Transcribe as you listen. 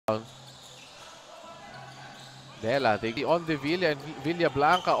Dela, they on the Villa and Villa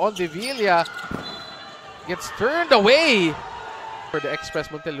Blanca. On the Villa gets turned away. For the Express,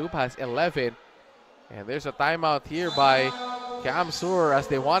 Muntinlupa has 11. And there's a timeout here by Camsur as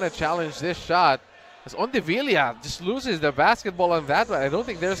they want to challenge this shot. As Ondevilla just loses the basketball on that one. I don't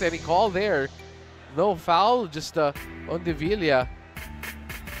think there's any call there. No foul, just Ondevilla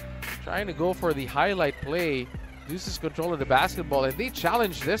trying to go for the highlight play. Loses control of the basketball and they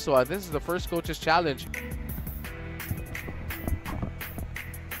challenge this one. This is the first coach's challenge.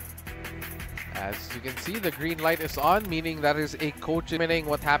 As you can see, the green light is on, meaning that is a coach determining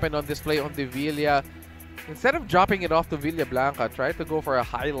what happened on this play on the Villa. Instead of dropping it off to Villa Blanca, try to go for a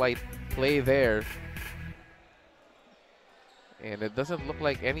highlight play there. And it doesn't look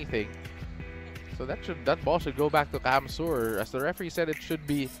like anything. So that ball should go back to Camsur. As the referee said, it should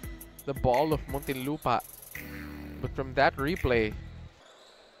be the ball of Muntinlupa. But from that replay,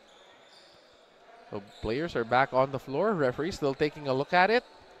 so players are back on the floor. Referee still taking a look at it.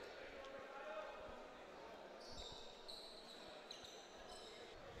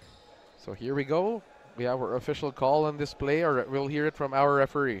 So here we go. We have our official call on this play, or we'll hear it from our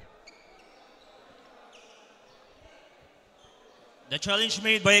referee. The challenge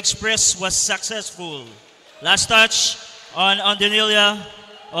made by Express was successful. Last touch on Ondevilla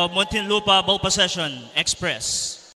of Muntinlupa, ball possession, Express.